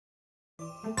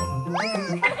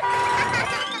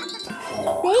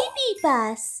Baby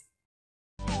bus.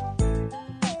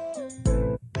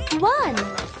 1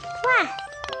 plus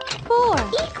 4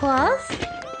 equals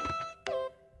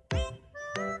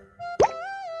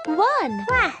 1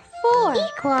 plus 4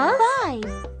 equals 5.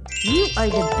 You are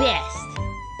the best.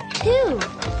 2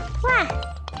 plus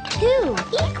 2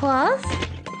 equals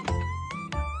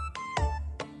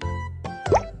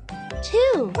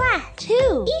 2 plus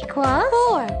 2 equals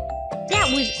 4. That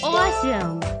was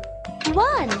awesome.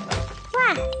 1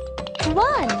 plus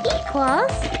 1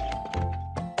 equals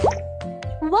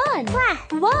 1 plus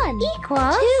 1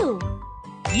 equals 2.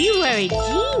 You are a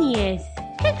genius.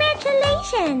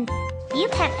 Congratulations! You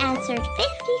have answered 50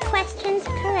 questions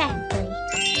correctly.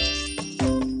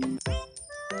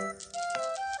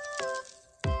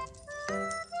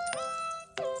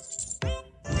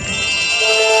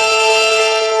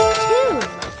 Two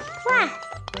plus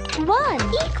 1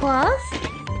 equals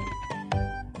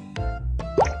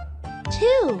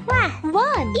 2 plus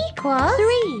 1 equals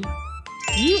 3.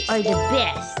 You are the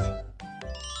best.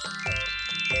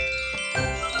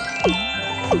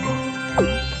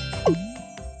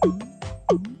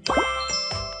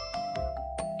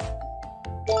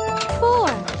 4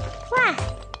 plus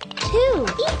 2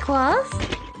 equals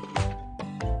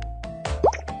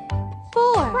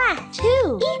 4 plus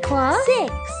 2 equals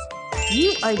 6. You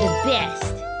are the best.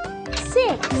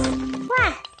 6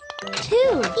 plus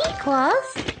 2 equals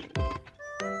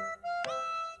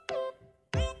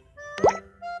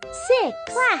 6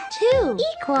 plus 2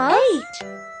 equals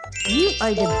 8. You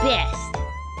are the best.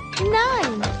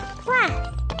 9 plus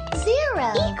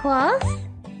 0 equals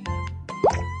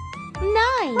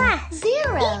 9 plus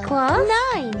 0 equals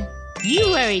 9. You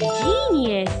are a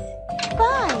genius.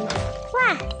 5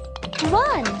 plus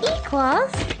 1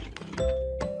 equals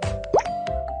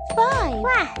 5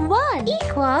 plus 1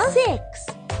 equals 6.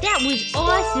 That was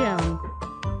awesome.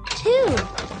 2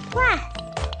 plus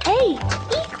 8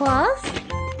 equals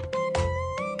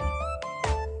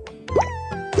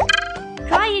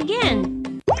Try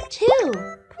again. 2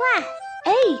 plus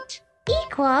 8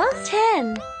 equals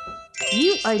 10.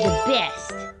 You are the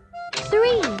best.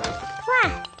 3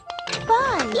 plus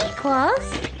 5 equals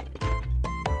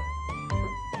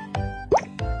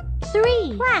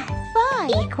 3 plus 5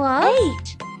 equals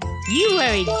 8. You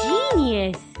are a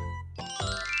genius.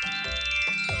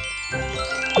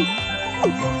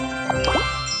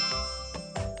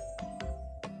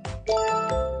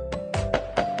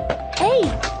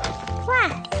 8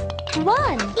 plus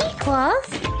 1 equals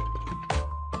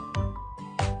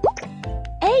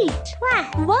 8 plus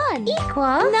 1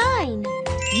 equals 9.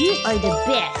 You are the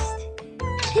best.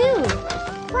 2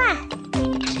 plus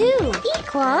 2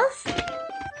 equals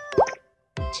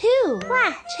 2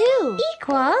 plus 2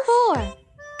 equals 4.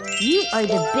 You are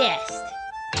the best.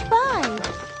 5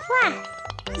 plus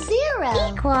 0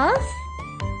 equals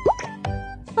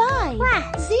 5 plus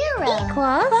 0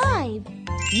 equals 5.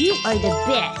 You are the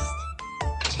best.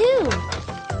 2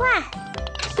 plus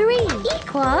 3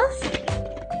 equals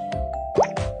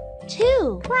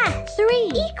 2 plus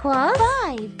 3 equals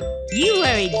 5. You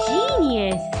are a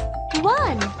genius.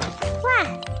 1 plus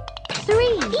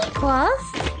 3 equals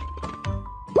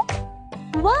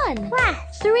 1 plus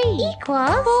 3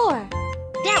 equals 4.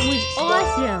 That was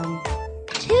awesome.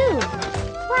 2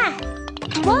 plus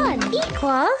 1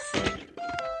 equals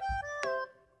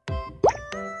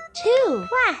 2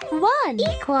 plus 1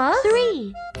 equals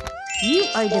 3. You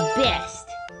are the best.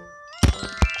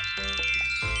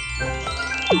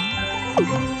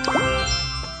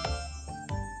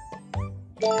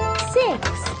 6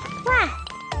 plus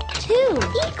 2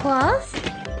 equals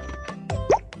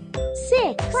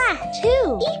 6 plus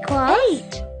 2 equals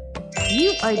 8. You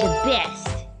are the best.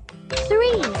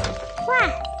 3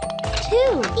 plus 2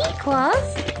 equals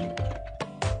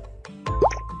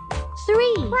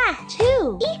 3 plus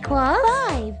 2 equals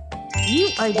 5. You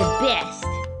are the best.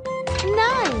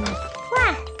 9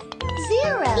 plus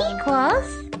 0 equals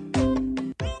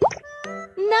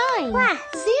 9 plus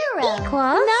 0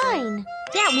 equals 9.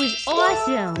 That was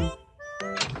awesome.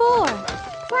 4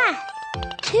 plus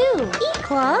 2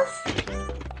 equals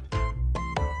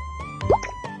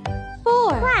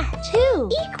 4 plus 2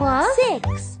 equals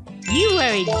 6. You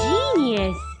are a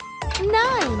genius.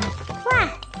 9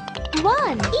 plus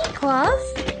 1 equals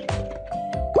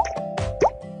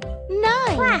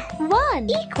 9 plus 1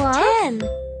 equals 10.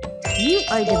 You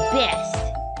are the best.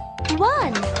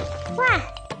 1 plus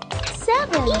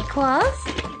 7 equals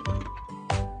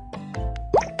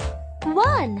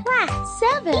 1 plus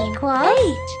 7 equals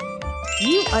 8.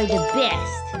 You are the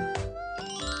best.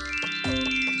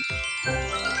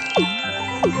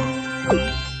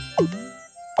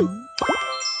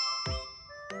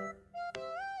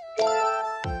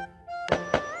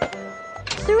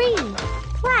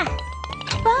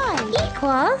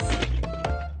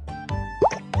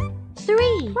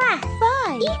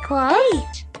 equals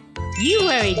 8. You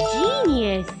are a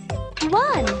genius.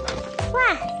 1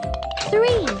 plus 3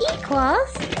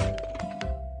 equals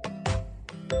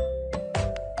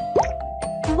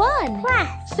 1 plus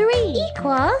 3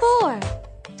 equals 4.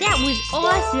 That was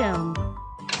awesome.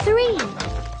 3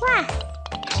 plus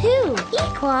 2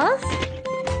 equals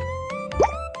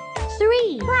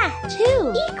 3 plus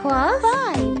 2 equals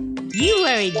 5. You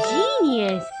are a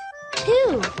genius.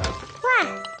 2 plus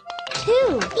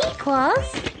 2 equals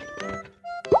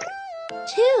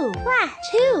 2 plus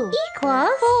 2 equals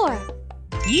 4.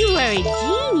 You are a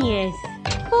genius.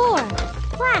 4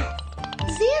 plus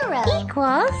 0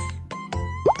 equals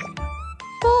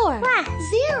 4 plus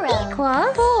 0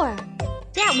 equals 4.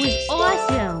 That was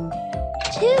awesome.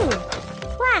 2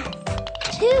 plus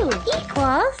 2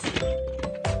 equals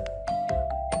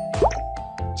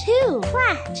 2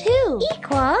 plus 2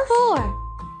 equals 4.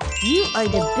 You are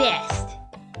the best.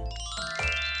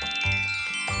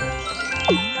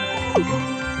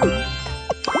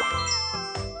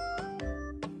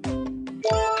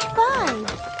 5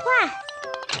 plus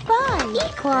 5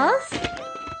 equals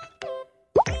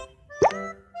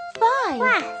 5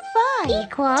 plus 5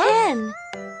 equals 10.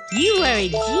 You are a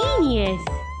genius.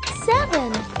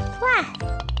 7 plus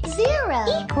 0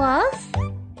 equals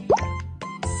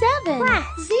 7 plus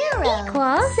 0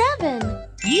 equals 7.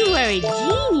 You are a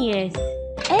genius.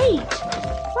 8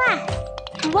 plus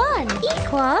 1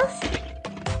 equals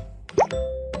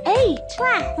 8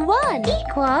 plus 1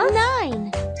 equals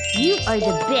 9. You are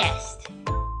the best.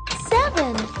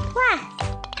 7 plus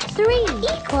 3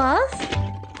 equals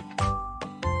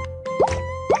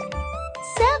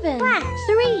 7 plus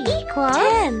 3 equals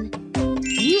 10.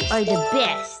 You are the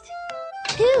best.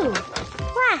 2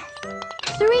 plus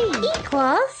 3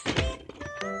 equals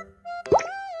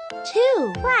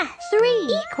 2 plus 3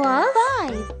 equals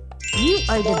 5. You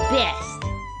are the best.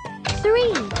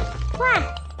 3 plus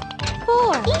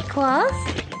 4 equals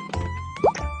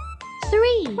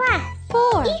 3 plus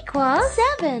 4 equals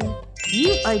 7.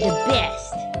 You are the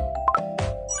best.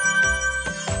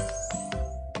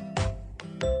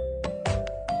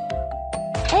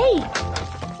 8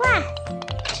 plus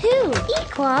 2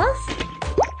 equals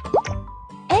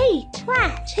 8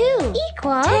 plus 2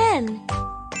 equals 10.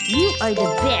 You are the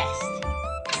best.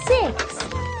 6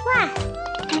 plus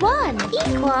 1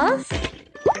 equals 6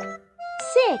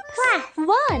 plus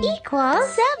 1 equals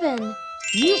 7.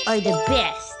 You are the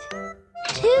best.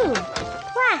 2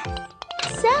 plus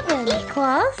 7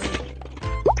 equals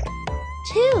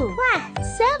 2 plus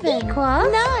 7 equals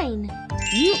 9.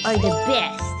 You are the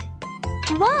best.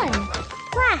 1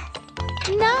 plus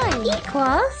 9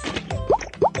 equals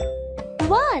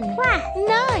 1 plus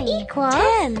 9 equals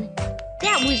 10.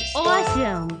 That was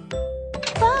awesome.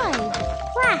 5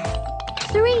 plus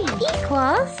 3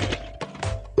 equals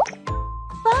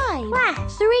 5 plus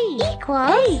 3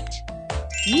 equals 8.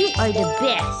 You are the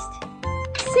best.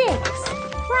 6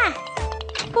 plus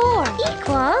 4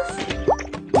 equals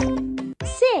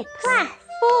 6 plus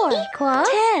 4 equals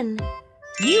 10.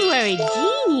 You are a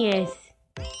genius.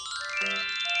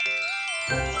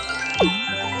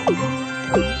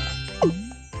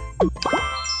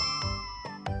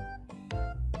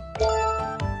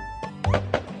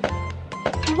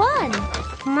 1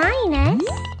 minus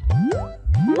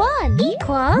 1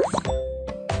 equals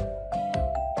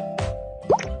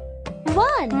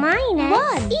 1 minus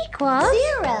 1 equals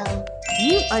 0.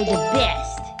 You are the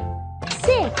best.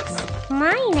 6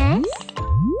 minus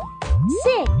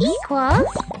 6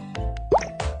 equals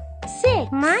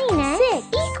 6 minus 6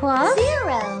 equals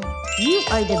 0. You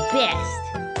are the best.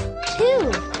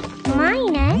 2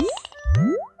 minus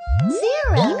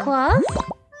 0 equals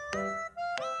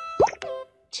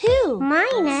 2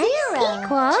 minus 0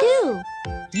 equals 2.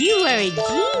 You are a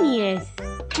genius.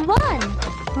 1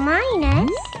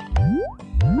 minus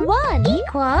 1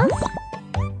 equals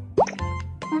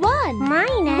 1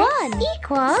 minus 1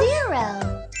 equals 0.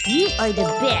 You are the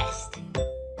best.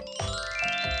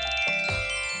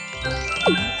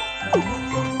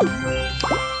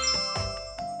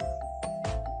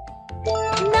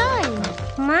 9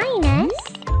 minus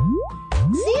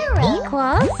 0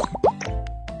 equals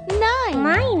 9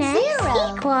 minus 0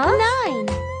 equals 9.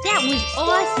 That was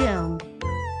awesome.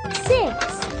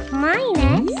 6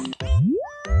 minus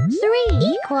 3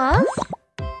 equals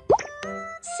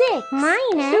 6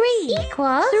 minus 3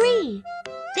 equals 3.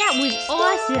 That was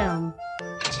awesome.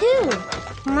 2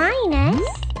 minus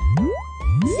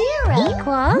 0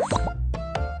 equals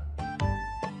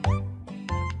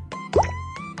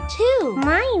 2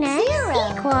 minus 0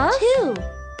 equals 2.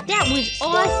 That was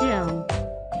awesome.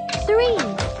 3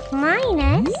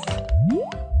 minus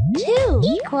 2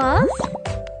 equals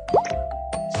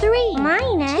 3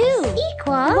 minus 2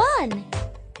 equals 1.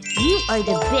 You are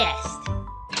the best.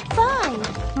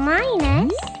 5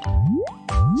 minus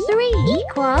 3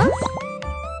 equals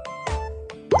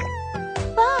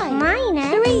 5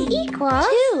 minus 3 equals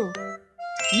 2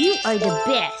 You are the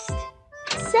best.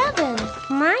 7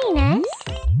 minus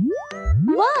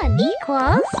 1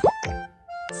 equals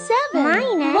 7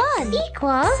 minus 1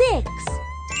 equals 6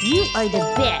 You are the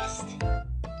best.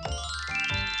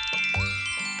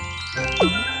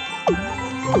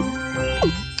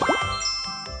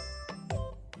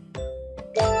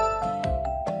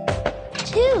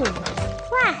 2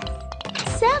 plus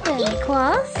 7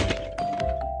 equals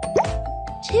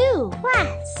 2 plus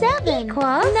 7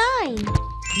 equals 9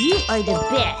 You are the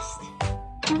best.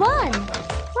 1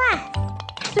 plus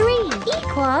 3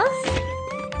 equals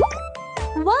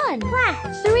 1 plus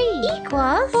 3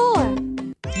 equals 4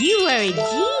 You are a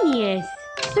genius.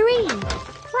 3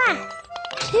 plus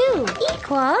 2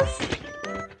 equals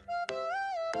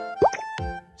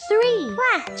 3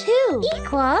 plus 2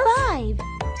 equals 5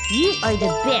 You are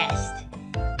the best.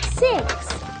 6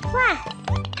 plus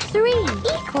 3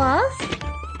 equals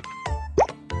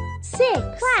 6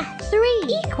 plus 3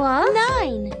 equals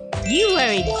 9 You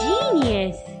are a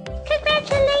genius.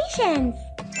 Congratulations!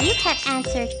 You have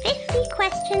answered 50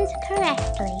 questions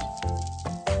correctly.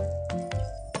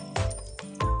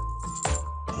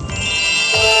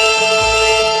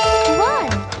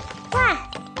 One Plus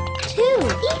 2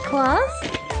 equals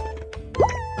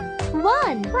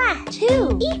 1 plus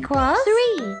 2 equals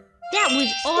 3 That was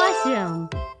awesome.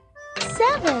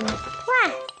 7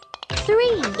 plus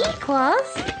 3 equals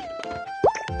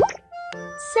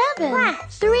 7 plus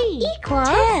 3 equals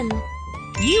 10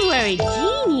 You are a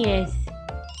genius.